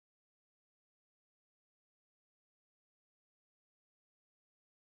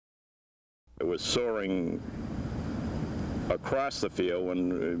It was soaring across the field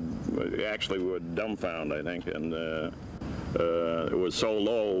when actually we were dumbfounded, I think, and it was so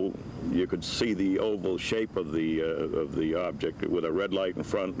low you could see the oval shape of the object with a red light in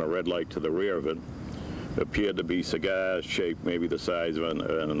front and a red light to the rear of it. It appeared to be cigar shaped, maybe the size of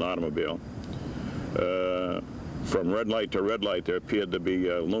an automobile. From red light to red light, there appeared to be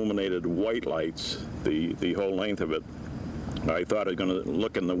illuminated white lights the whole length of it. I thought I was going to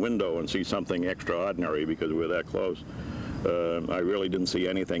look in the window and see something extraordinary because we were that close. I really didn't see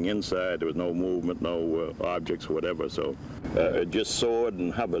anything inside. There was no movement, no objects, whatever. So it just soared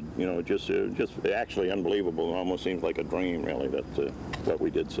and hovered. You know, just actually unbelievable. It almost seems like a dream, really. That's what we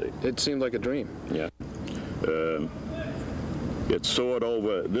did see. It seemed like a dream. Yeah. It soared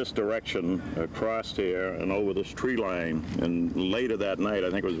over this direction, across here, and over this tree line. And later that night, I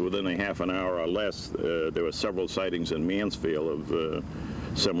think it was within a half an hour or less, there were several sightings in Mansfield of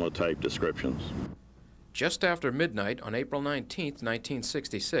similar type descriptions. Just after midnight on April 19,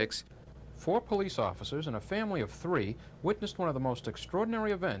 1966, 4 police officers and a family of 3 witnessed one of the most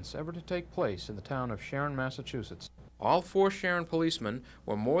extraordinary events ever to take place in the town of Sharon, Massachusetts. All 4 Sharon policemen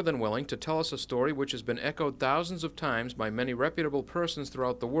were more than willing to tell us a story which has been echoed thousands of times by many reputable persons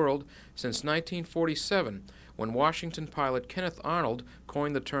throughout the world since 1947, when Washington pilot Kenneth Arnold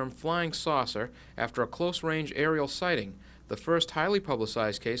coined the term flying saucer after a close-range aerial sighting, the first highly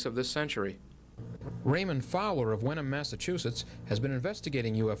publicized case of this century. Raymond Fowler of Wenham, Massachusetts, has been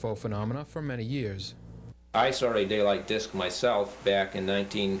investigating UFO phenomena for many years. I saw a daylight disk myself back in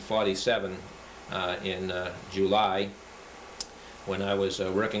 1947 in July when I was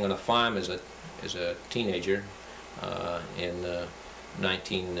working on a farm as a teenager in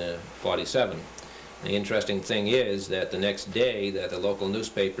 1947. The interesting thing is that the next day that the local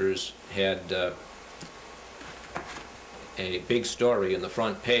newspapers had a big story in the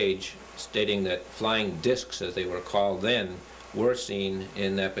front page stating that flying discs, as they were called then, were seen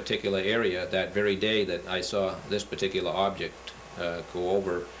in that particular area that very day that I saw this particular object go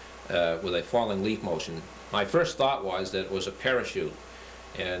over with a falling leaf motion. My first thought was that it was a parachute,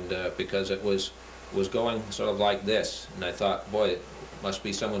 and because it was going sort of like this, and I thought, boy, it must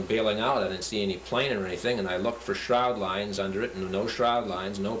be someone bailing out. I didn't see any plane or anything, and I looked for shroud lines under it, and no shroud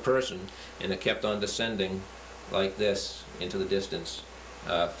lines, no person, and it kept on descending like this into the distance,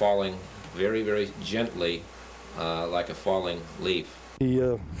 falling very, very gently like a falling leaf.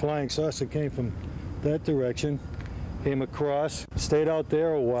 The flying saucer came from that direction, came across, stayed out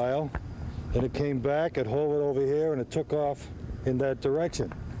there a while, and it came back, it hovered over here, and it took off in that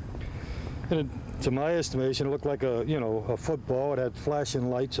direction. And it, to my estimation, it looked like a football. It had flashing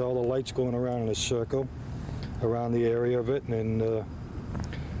lights, all the lights going around in a circle around the area of it, and it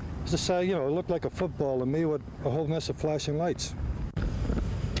looked like a football to me with a whole mess of flashing lights.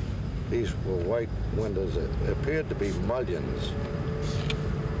 These were white windows. It appeared to be mullions.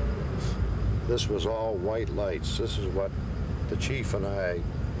 This was all white lights. This is what the chief and I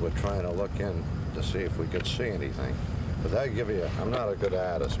were trying to look in to see if we could see anything. But I give you, I'm not a good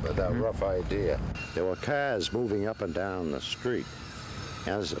artist, but that rough idea. There were cars moving up and down the street.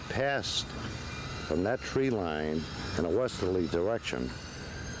 As it passed from that tree line in a westerly direction,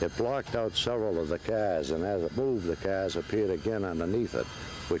 it blocked out several of the cars, and as it moved, the cars appeared again underneath it,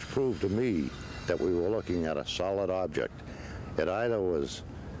 which proved to me that we were looking at a solid object. It either was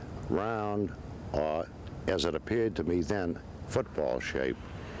round or, as it appeared to me then, football shape,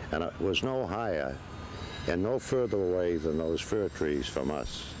 and it was no higher and no further away than those fir trees from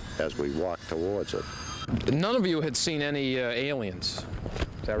us as we walked towards it. None of you had seen any aliens,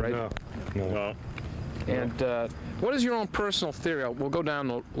 is that right? No. And what is your own personal theory? We'll go down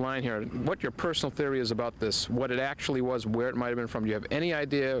the line here. What your personal theory is about this, what it actually was, where it might have been from. Do you have any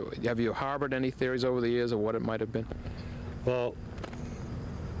idea? Have you harbored any theories over the years of what it might have been? Well,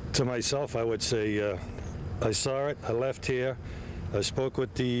 to myself, I would say I saw it, I left here, I spoke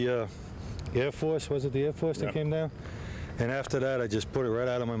with the Air Force, was it the Air Force that came down? And after that, I just put it right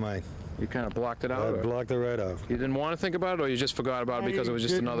out of my mind. You kind of blocked it out? I blocked it right out. You didn't want to think about it, or you just forgot about it because it was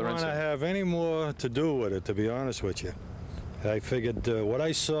just another incident? I didn't want to have any more to do with it, to be honest with you. I figured what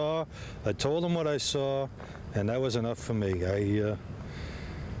I saw, I told them what I saw, and that was enough for me. It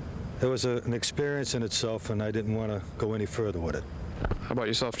was an experience in itself, and I didn't want to go any further with it. How about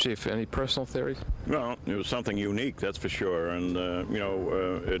yourself, Chief? Any personal theories? Well, it was something unique, that's for sure, and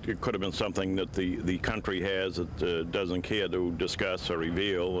it could have been something that the country has that doesn't care to discuss or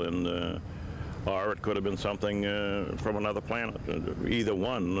reveal, and or it could have been something from another planet. Either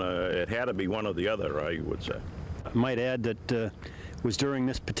one, it had to be one or the other, I would say. I might add that it was during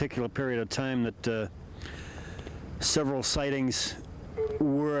this particular period of time that several sightings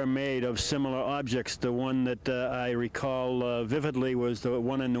were made of similar objects. The one that I recall vividly was the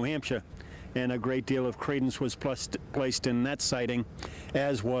one in New Hampshire, and a great deal of credence was placed in that sighting,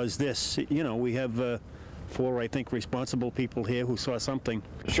 as was this. You know, we have 4, I think, responsible people here who saw something.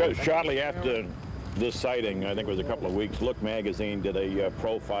 Shortly after this sighting, I think it was a couple of weeks, Look magazine did a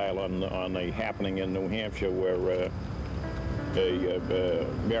profile on a happening in New Hampshire where a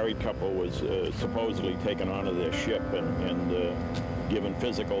married couple was supposedly taken onto their ship and given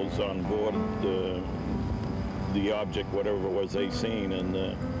physicals on board the object, whatever it was they seen.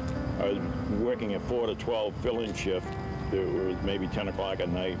 And I was working a 4 to 12 filling shift. It was maybe 10 o'clock at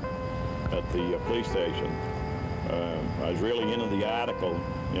night at the police station. I was really into the article,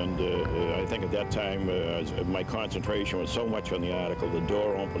 and I think at that time my concentration was so much on the article, the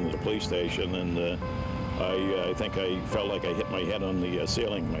door opened to the police station, and I think I felt like I hit my head on the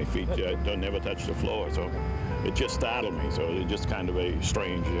ceiling. My feet never touched the floor, so it just startled me. So it was just kind of a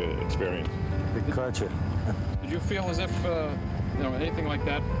strange experience. Gotcha. Did you feel as if you know, anything like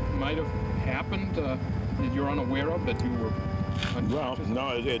that might have happened that you're unaware of, that you were well, no,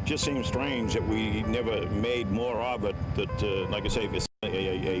 it just seems strange that we never made more of it. That, like I say, if it's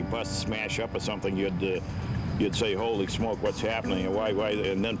a bus smash up or something, you'd say, "Holy smoke, what's happening?" And why?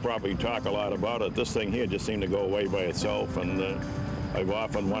 And then probably talk a lot about it. This thing here just seemed to go away by itself, and I've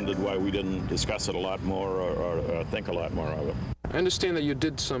often wondered why we didn't discuss it a lot more or think a lot more of it. I understand that you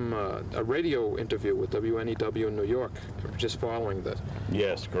did some a radio interview with WNEW in New York just following that.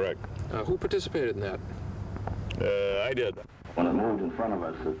 Yes, correct. Who participated in that? I did. When it moved in front of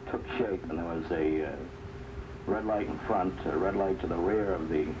us, it took shape, and there was a red light in front, a red light to the rear of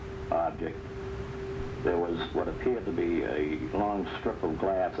the object. There was what appeared to be a long strip of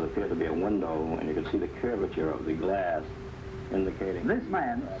glass that appeared to be a window, and you could see the curvature of the glass indicating... This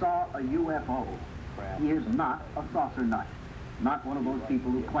man saw a UFO. He is not a saucer nut. Not one of those people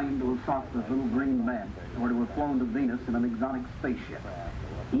who claim to have sought this little green bed or to have flown to Venus in an exotic spaceship.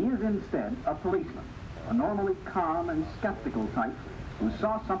 He is instead a policeman, a normally calm and skeptical type who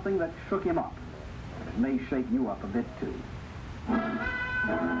saw something that shook him up. It may shake you up a bit too.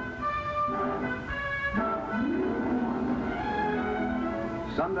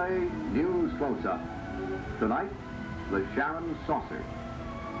 Sunday News Close-Up. Tonight, the Sharon Saucer.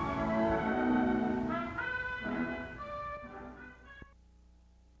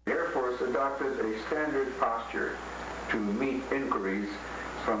 The Air Force adopted a standard posture to meet inquiries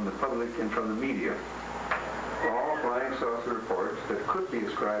from the public and from the media. All flying saucer reports that could be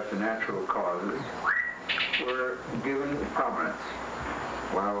ascribed to natural causes were given prominence,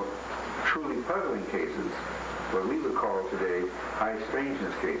 while truly puzzling cases, what we would call today high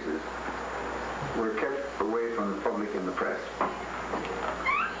strangeness cases, were kept away from the public and the press.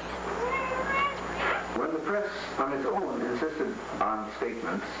 When the press on its own insisted on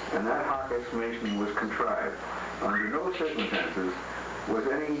statements, and that hoc explanation was contrived, under no circumstances was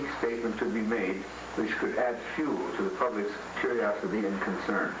any statement to be made which could add fuel to the public's curiosity and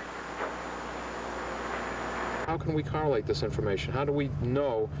concern. How can we correlate this information? How do we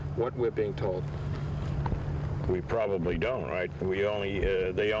know what we're being told? We probably don't, right? We only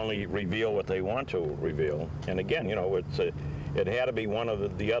they only reveal what they want to reveal. And again, you know, it had to be one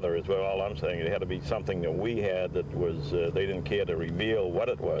of the other is all I'm saying. It had to be something that we had that was they didn't care to reveal what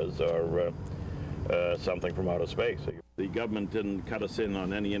it was, or something from outer space. The government didn't cut us in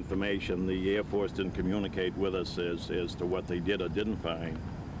on any information. The Air Force didn't communicate with us as to what they did or didn't find.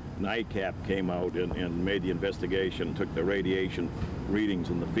 NICAP came out and made the investigation, took the radiation readings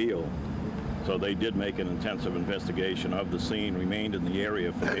in the field. So they did make an intensive investigation of the scene, remained in the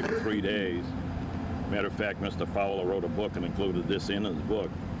area for maybe 3 days. Matter of fact, Mr. Fowler wrote a book and included this in his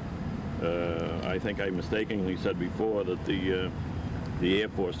book. I think I mistakenly said before that the Air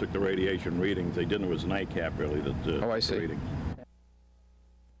Force took the radiation readings. They didn't. It was NICAP really that Oh, I see. the readings.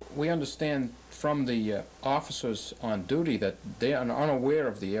 We understand from the officers on duty that they are unaware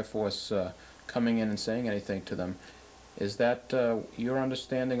of the Air Force coming in and saying anything to them. Is that your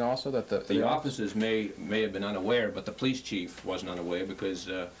understanding also, that the officers may have been unaware, but the police chief wasn't unaware, because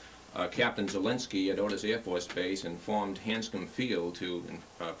Captain Zelinsky at Otis Air Force Base informed Hanscom Field to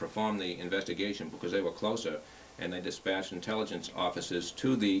perform the investigation because they were closer, and they dispatched intelligence officers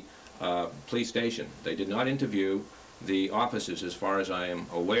to the police station. They did not interview the officers as far as I am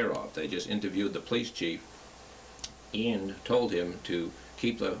aware of. They just interviewed the police chief and told him to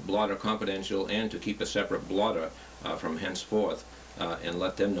keep the blotter confidential and to keep a separate blotter from henceforth and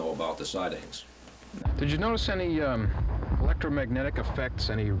let them know about the sightings. Did you notice any electromagnetic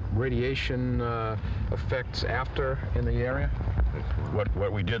effects, any radiation effects after in the area?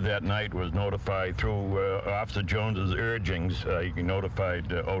 What we did that night was notify through Officer Jones's urgings. He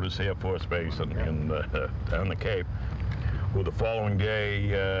notified Otis Air Force Base on the Cape, who the following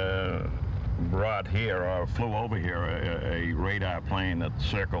day brought here, or flew over here, a radar plane that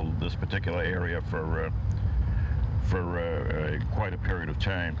circled this particular area for quite a period of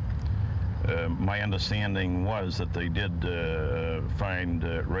time. My understanding was that they did find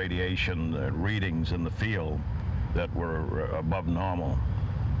radiation readings in the field that were above normal.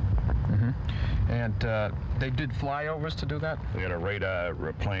 Mm-hmm. And they did flyovers to do that? We had a radar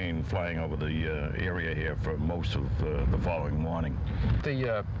plane flying over the area here for most of the following morning.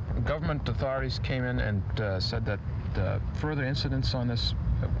 The government authorities came in and said that further incidents on this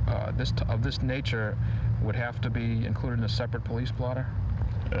of this nature would have to be included in a separate police blotter?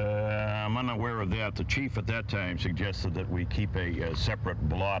 I'm unaware of that. The chief at that time suggested that we keep a separate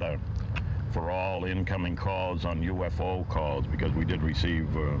blotter for all incoming calls on UFO calls, because we did receive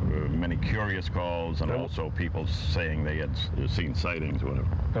many curious calls and also people saying they had seen sightings or whatever.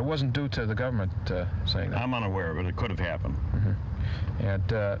 But it wasn't due to the government saying that? I'm unaware of it. It could have happened. Mm-hmm.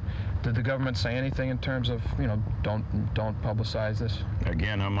 And did the government say anything in terms of, you know, don't publicize this?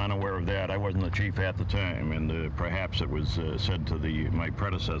 Again, I'm unaware of that. I wasn't the chief at the time, and perhaps it was said to my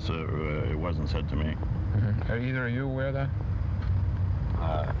predecessor. It wasn't said to me. Mm-hmm. Are either of you aware of that?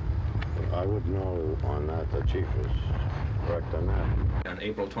 I would know on that. The chief is correct on that. On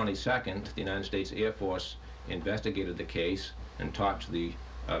April 22nd, the United States Air Force investigated the case and talked to the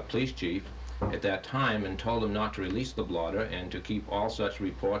police chief at that time and told him not to release the blotter and to keep all such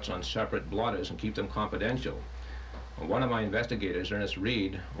reports on separate blotters and keep them confidential. One of my investigators, Ernest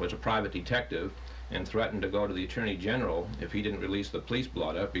Reed, was a private detective and threatened to go to the Attorney General if he didn't release the police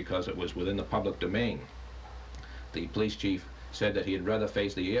blotter because it was within the public domain. The police chief said that he'd rather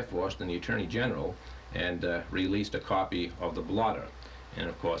face the Air Force than the Attorney General, and released a copy of the blotter. And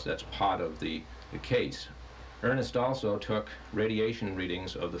of course that's part of the case. Ernest also took radiation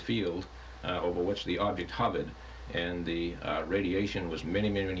readings of the field over which the object hovered, and the radiation was many,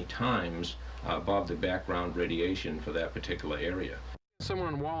 many, many times above the background radiation for that particular area.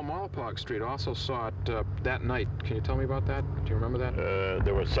 Someone on Walmalpog Street also saw it that night. Can you tell me about that? Do you remember that?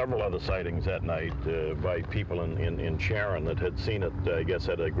 There were several other sightings that night by people in Sharon that had seen it, I guess,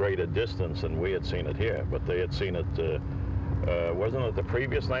 at a greater distance than we had seen it here. But they had seen it, wasn't it the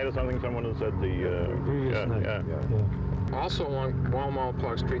previous night or something? Someone had said the previous night. Yeah. Also along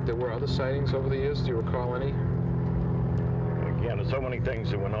Walmalpog Street, there were other sightings over the years. Do you recall any? Again, there's so many things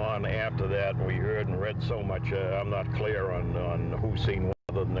that went on after that. We heard and read so much. I'm not clear on who's seen what,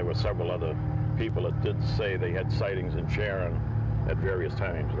 other than there were several other people that did say they had sightings in Sharon at various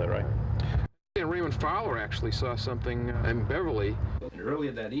times. Is that right? And Raymond Fowler actually saw something in Beverly. And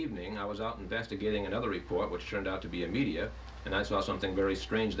earlier that evening, I was out investigating another report, which turned out to be a media, and I saw something very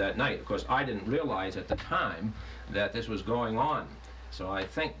strange that night. Of course, I didn't realize at the time that this was going on. So I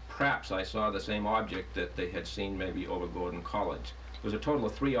think perhaps I saw the same object that they had seen maybe over Gordon College. There was a total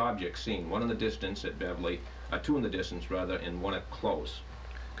of 3 objects seen, one in the distance at Beverly, 2 in the distance rather, and 1 at close.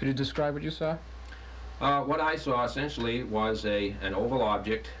 Could you describe what you saw? What I saw essentially was an oval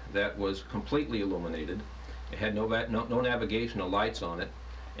object that was completely illuminated. It had no navigational lights on it,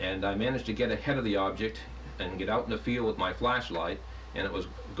 and I managed to get ahead of the object and get out in the field with my flashlight, and it was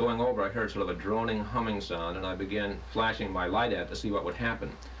going over. I heard sort of a droning humming sound, and I began flashing my light at it to see what would happen.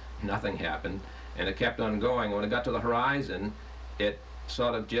 Nothing happened, and it kept on going. When it got to the horizon, it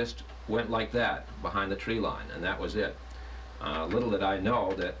sort of just went like that behind the tree line, and that was it. Little did I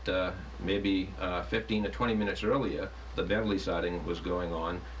know that maybe 15 to 20 minutes earlier, the Beverly sighting was going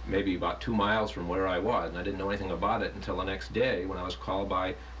on, maybe about 2 miles from where I was, and I didn't know anything about it until the next day when I was called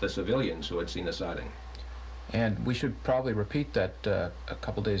by the civilians who had seen the sighting. And we should probably repeat that a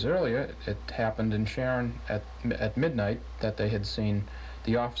couple days earlier. It happened in Sharon at midnight that they had seen,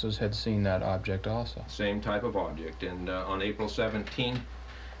 the officers had seen that object also. Same type of object. And on April 17th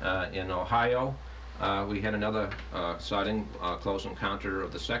in Ohio, we had another sighting, close encounter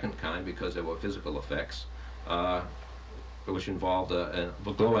of the second kind because there were physical effects, which involved a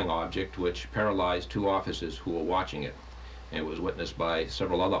glowing object which paralyzed 2 officers who were watching it. It was witnessed by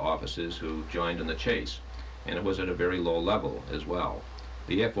several other officers who joined in the chase. And it was at a very low level as well.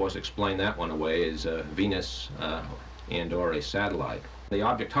 The Air Force explained that one away as Venus and/or a satellite. The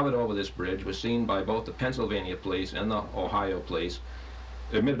object hovered over this bridge, was seen by both the Pennsylvania police and the Ohio police.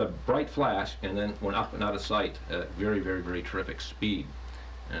 It emitted a bright flash and then went up and out of sight at very, very, very terrific speed.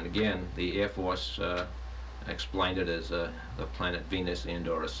 And again, the Air Force explained it as the planet Venus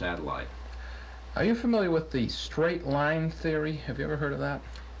and/or a satellite. Are you familiar with the straight line theory? Have you ever heard of that?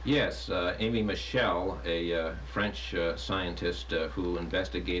 Yes, Amy Michel, a French scientist who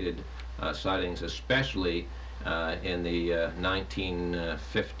investigated sightings, especially in the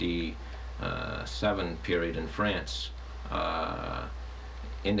 1957 period in France,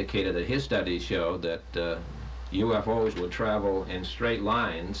 indicated that his studies showed that UFOs would travel in straight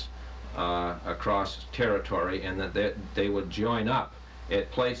lines across territory, and that they would join up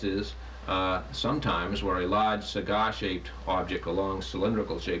at places sometimes where a large cigar-shaped object, a long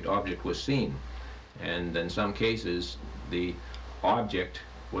cylindrical-shaped object was seen. And in some cases, the object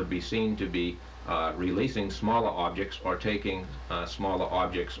would be seen to be releasing smaller objects or taking smaller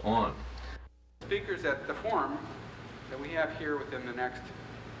objects on. Speakers at the forum that we have here within the next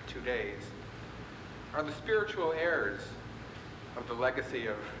 2 days are the spiritual heirs of the legacy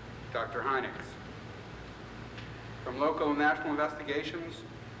of Dr. Hynek's. From local and national investigations,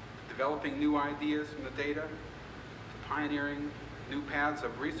 developing new ideas from the data, to pioneering new paths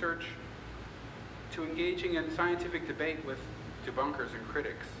of research, to engaging in scientific debate with debunkers and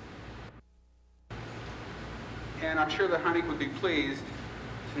critics. And I'm sure that Hynek would be pleased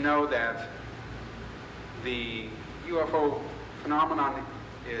to know that the UFO phenomenon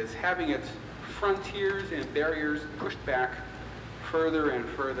is having its frontiers and barriers pushed back further and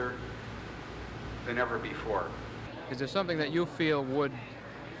further than ever before. Is there something that you feel would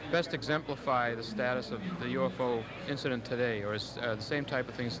best exemplify the status of the UFO incident today, or is the same type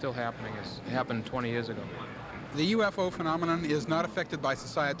of thing still happening as happened 20 years ago? The UFO phenomenon is not affected by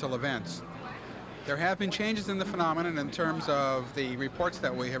societal events. There have been changes in the phenomenon in terms of the reports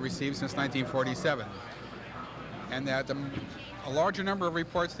that we have received since 1947, and that a larger number of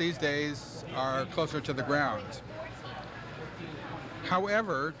reports these days are closer to the ground.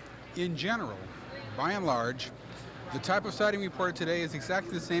 However, in general, by and large, the type of sighting reported today is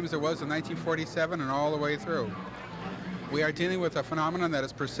exactly the same as it was in 1947 and all the way through. We are dealing with a phenomenon that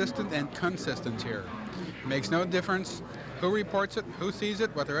is persistent and consistent here. It makes no difference who reports it, who sees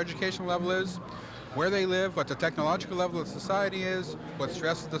it, what their educational level is, where they live, what the technological level of society is, what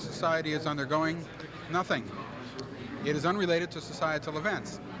stresses the society is undergoing. Nothing. It is unrelated to societal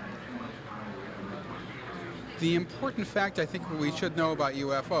events. The important fact I think we should know about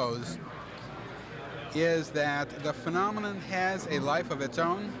UFOs is that the phenomenon has a life of its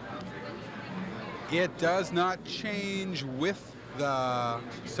own. It does not change with the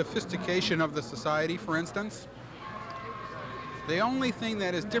sophistication of the society, for instance. The only thing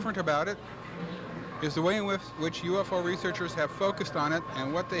that is different about it is the way in which UFO researchers have focused on it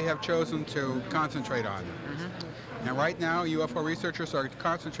and what they have chosen to concentrate on. And right now, UFO researchers are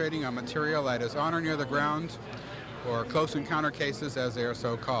concentrating on material that is on or near the ground, or close encounter cases, as they are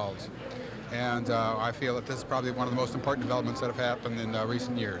so called. And I feel that this is probably one of the most important developments that have happened in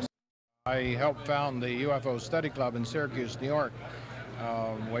recent years. I helped found the UFO Study Club in Syracuse, New York,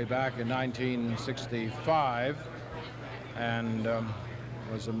 way back in 1965, and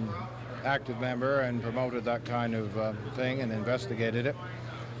was an active member and promoted that kind of thing and investigated it.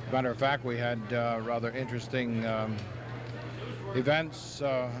 As a matter of fact, we had rather interesting events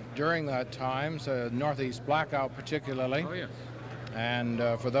during that time, so Northeast Blackout particularly. Oh, yeah. And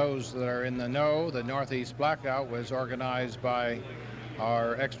for those that are in the know, the Northeast Blackout was organized by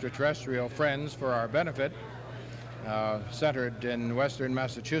our extraterrestrial friends for our benefit, centered in western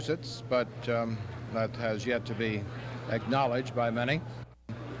Massachusetts, but that has yet to be acknowledged by many.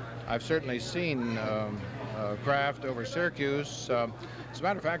 I've certainly seen craft over Syracuse. As a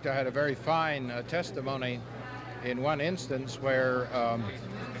matter of fact, I had a very fine testimony in one instance where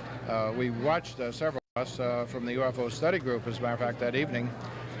we watched several of us from the UFO study group, as a matter of fact, that evening,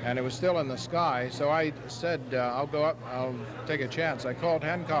 and it was still in the sky. So I said, I'll go up, I'll take a chance. I called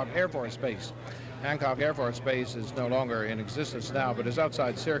Hancock Air Force Base. Hancock Air Force Base is no longer in existence now, but is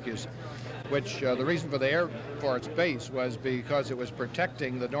outside Syracuse, which the reason for the Air Force Base was because it was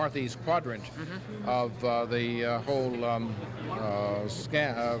protecting the northeast quadrant of the whole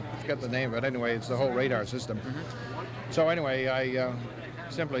scan, I forget the name of it, anyway, it's the whole radar system. So anyway, I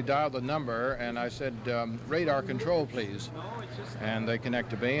simply dialed the number and I said, radar control, please. And they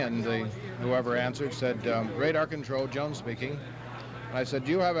connected me, and whoever answered said, radar control, Jones speaking. And I said,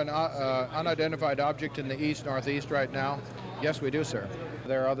 do you have an unidentified object in the east-northeast right now? Yes, we do, sir.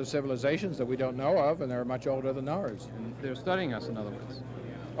 There are other civilizations that we don't know of, and they're much older than ours. And they're studying us, in other words.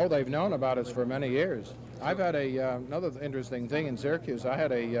 Oh, they've known about us for many years. I've had another interesting thing in Syracuse. I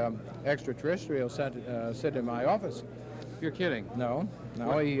had a extraterrestrial sit in my office. You're kidding? No.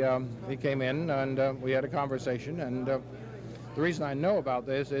 He came in, and we had a conversation, and the reason I know about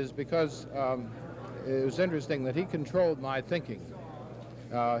this is because it was interesting that he controlled my thinking.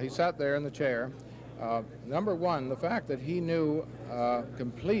 He sat there in the chair. Number one, the fact that he knew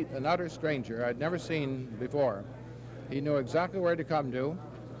complete and utter stranger I'd never seen before. He knew exactly where to come to.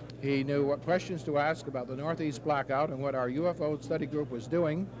 He knew what questions to ask about the Northeast blackout and what our UFO study group was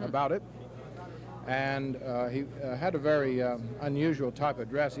doing about it. And he had a very unusual type of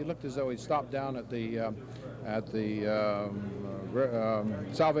dress. He looked as though he stopped down at the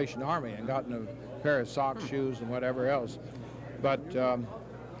Salvation Army and gotten a pair of socks, shoes, and whatever else. But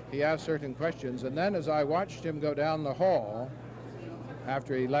he asked certain questions, and then as I watched him go down the hall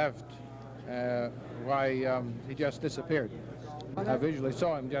after he left, he just disappeared. I visually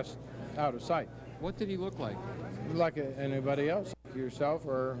saw him just out of sight. What did he look like? Like anybody else, yourself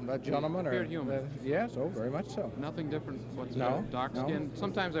or that gentleman, or human. Yes, oh, very much so. Nothing different whatsoever. No, Dark skin.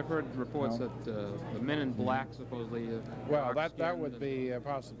 Sometimes I've heard reports that the Men in Black supposedly. Well, that would be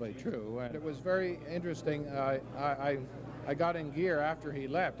possibly true, and it was very interesting. I got in gear after he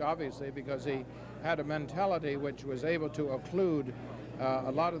left, obviously, because he had a mentality which was able to occlude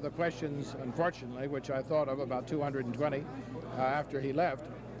a lot of the questions, unfortunately, which I thought of about 220 after he left,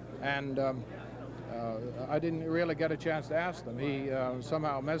 and I didn't really get a chance to ask them. He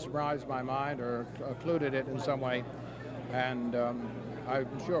somehow mesmerized my mind or occluded it in some way, and I'm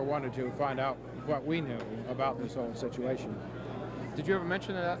sure wanted to find out what we knew about this whole situation. Did you ever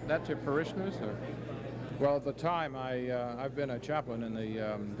mention that to parishioners? Or? Well, at the time, I've been a chaplain in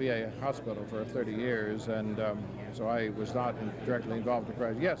the VA hospital for 30 years, and so I was not directly involved in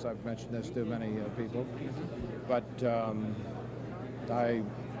prayer. Yes, I've mentioned this to many people, but I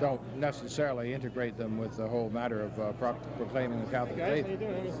don't necessarily integrate them with the whole matter of proclaiming the Catholic faith. How you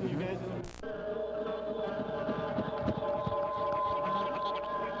doing? I haven't seen you guys in...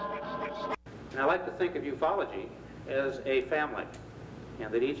 And I like to think of ufology as a family,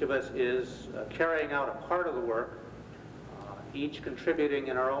 and that each of us is carrying out a part of the work, each contributing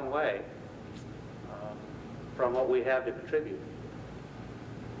in our own way from what we have to contribute.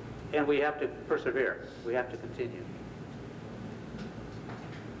 And we have to persevere. We have to continue.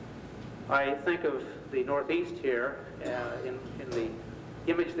 I think of the Northeast here in the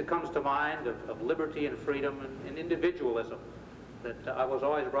image that comes to mind of liberty and freedom and individualism. That I was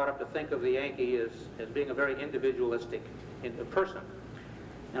always brought up to think of the Yankee as being a very individualistic person.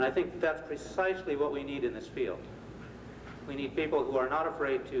 And I think that's precisely what we need in this field. We need people who are not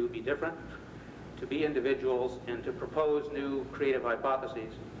afraid to be different, to be individuals, and to propose new creative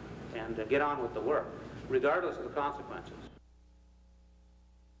hypotheses and get on with the work, regardless of the consequences.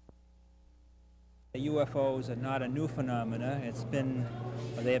 The UFOs are not a new phenomena.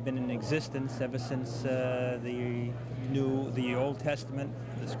 They have been in existence ever since the Old Testament,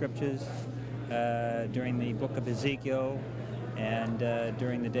 the scriptures, during the book of Ezekiel, and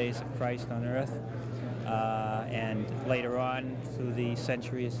during the days of Christ on earth, and later on through the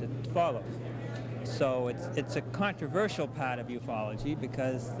centuries that follow. So it's a controversial part of ufology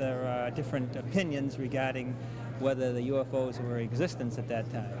because there are different opinions regarding whether the UFOs were in existence at that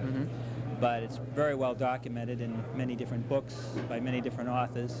time. Mm-hmm. But it's very well documented in many different books by many different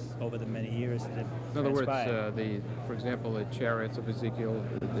authors over the many years that have In other words, for example, the chariots of Ezekiel,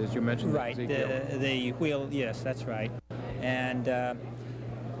 as you mentioned, right, Ezekiel. The wheel, yes, that's right. And the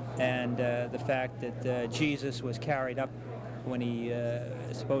fact that Jesus was carried up when he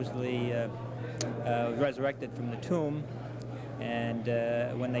supposedly was resurrected from the tomb, and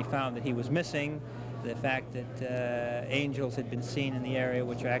when they found that he was missing, the fact that angels had been seen in the area,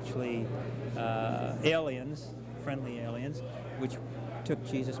 which are actually aliens, friendly aliens, which took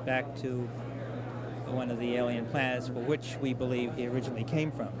Jesus back to one of the alien planets for which we believe he originally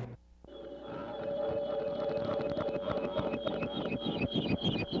came from.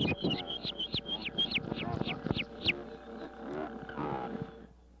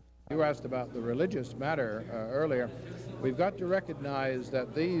 You asked about the religious matter earlier. We've got to recognize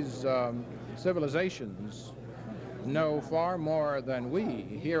that these civilizations know far more than we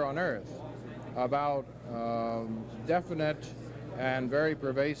here on Earth about definite and very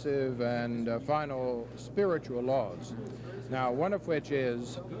pervasive and final spiritual laws. Now, one of which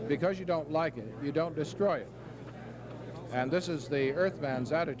is, because you don't like it, you don't destroy it. And this is the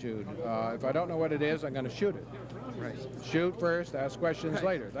Earthman's attitude. If I don't know what it is, I'm going to shoot it. Right. Shoot first, ask questions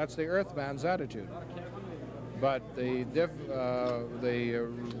later. That's the Earthman's attitude. But the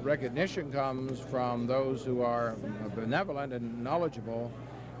recognition comes from those who are benevolent and knowledgeable,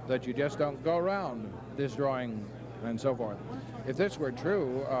 that you just don't go around destroying and so forth. If this were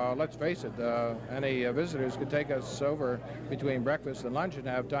true, let's face it, any visitors could take us over between breakfast and lunch and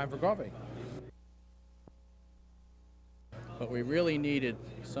have time for coffee. But we really needed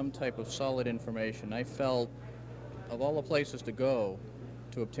some type of solid information. I felt, of all the places to go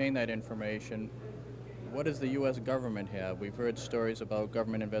to obtain that information, what does the U.S. government have? We've heard stories about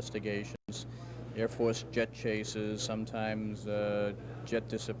government investigations, Air Force jet chases, sometimes jet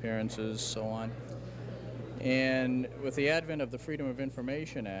disappearances, so on. And with the advent of the Freedom of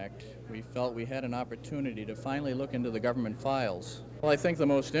Information Act, we felt we had an opportunity to finally look into the government files. Well, I think the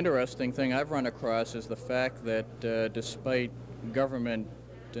most interesting thing I've run across is the fact that despite government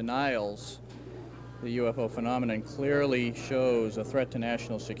denials, the UFO phenomenon clearly shows a threat to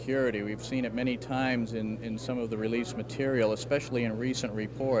national security. We've seen it many times in some of the released material, especially in recent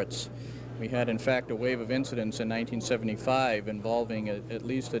reports. We had, in fact, a wave of incidents in 1975 involving at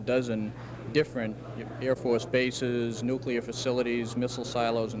least a dozen different Air Force bases, nuclear facilities, missile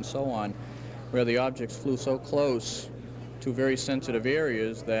silos, and so on, where the objects flew so close to very sensitive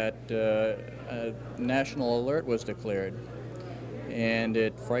areas that a national alert was declared. And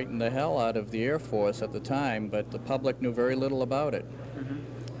it frightened the hell out of the Air Force at the time, but the public knew very little about it.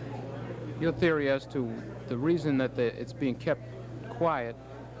 Mm-hmm. Your theory as to the reason that it's being kept quiet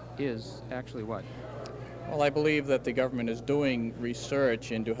is actually what? Well, I believe that the government is doing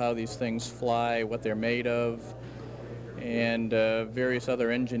research into how these things fly, what they're made of, and various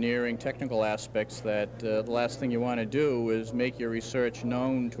other engineering, technical aspects that the last thing you want to do is make your research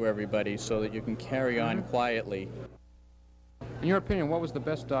known to everybody so that you can carry on quietly. In your opinion, what was the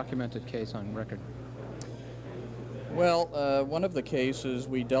best documented case on record? Well, one of the cases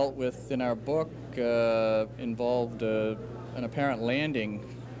we dealt with in our book involved an apparent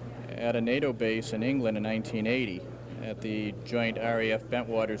landing at a NATO base in England in 1980 at the joint RAF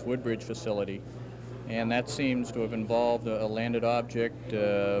Bentwaters Woodbridge facility. And that seems to have involved a landed object,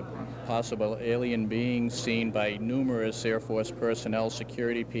 possible alien beings seen by numerous Air Force personnel,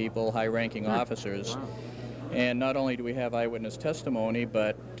 security people, high-ranking officers. Wow. And not only do we have eyewitness testimony,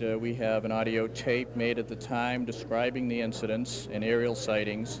 but we have an audio tape made at the time describing the incidents and aerial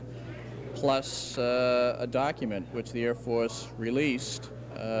sightings, plus a document which the Air Force released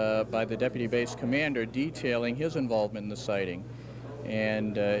by the deputy base commander detailing his involvement in the sighting.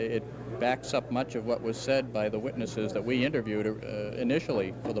 And it backs up much of what was said by the witnesses that we interviewed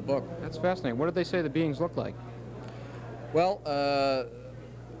initially for the book. That's fascinating. What did they say the beings looked like? Well,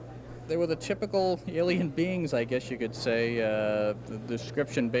 they were the typical alien beings, I guess you could say. The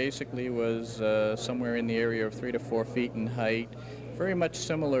description basically was somewhere in the area of 3 to 4 feet in height, very much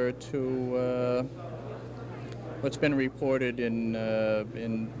similar to what's been reported in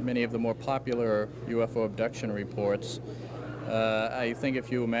many of the more popular UFO abduction reports. I think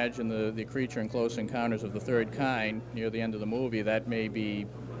if you imagine the creature in Close Encounters of the Third Kind near the end of the movie, that may be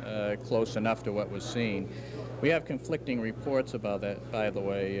close enough to what was seen. We have conflicting reports about that, by the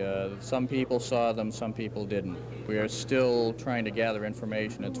way. Some people saw them, some people didn't. We are still trying to gather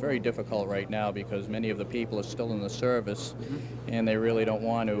information. It's very difficult right now because many of the people are still in the service, and they really don't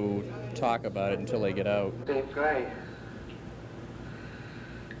want to talk about it until they get out. Same guy.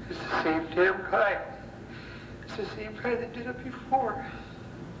 It's the same damn guy. It's the same guy that did it before.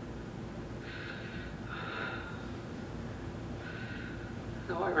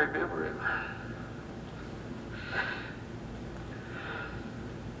 Now I remember him.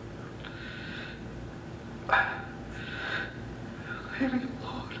 Leave me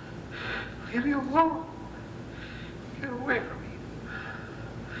alone. Leave me alone. Get away from me.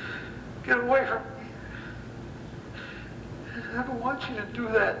 Get away from me. I don't want you to do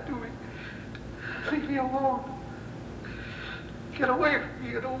that to me. Leave me alone. Get away from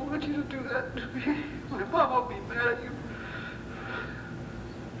me. I don't want you to do that to me. My mom will be mad at you.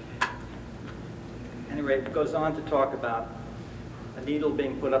 Anyway, it goes on to talk about a needle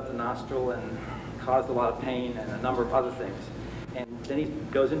being put up the nostril and caused a lot of pain and a number of other things. And then he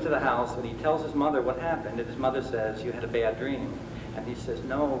goes into the house and he tells his mother what happened, and his mother says, "You had a bad dream." And he says,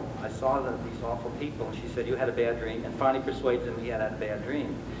 "No, I saw these awful people." And she said, "You had a bad dream," and finally persuades him he had a bad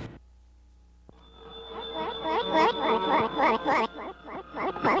dream.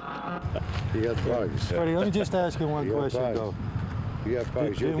 You got bugs. Freddie, let me just ask you one question, though. You got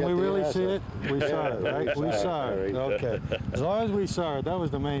bugs. Did we really see it? We saw it, right? We saw it. Okay. As long as we saw it, that was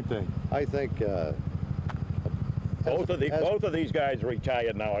the main thing. I think both of these guys are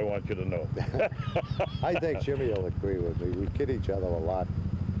retired now, I want you to know. I think Jimmy will agree with me. We kid each other a lot,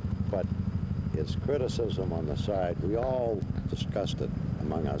 but it's criticism on the side. We all discussed it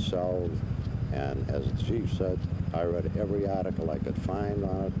among ourselves, and as the chief said, I read every article I could find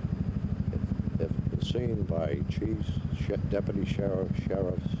on it. It's been seen by chiefs, deputy sheriffs.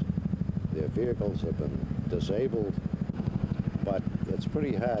 Their vehicles have been disabled, but it's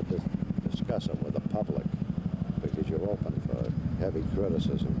pretty hard to discuss it with the public because you're open for heavy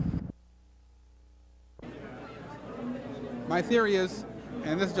criticism. My theory is,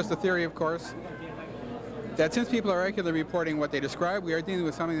 and this is just a theory of course, that since people are accurately reporting what they describe, we are dealing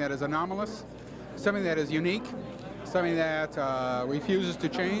with something that is anomalous, something that is unique, something that refuses to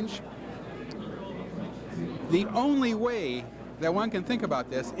change. The only way that one can think about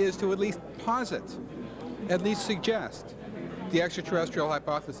this is to at least posit, at least suggest, the extraterrestrial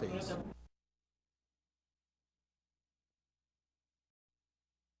hypotheses.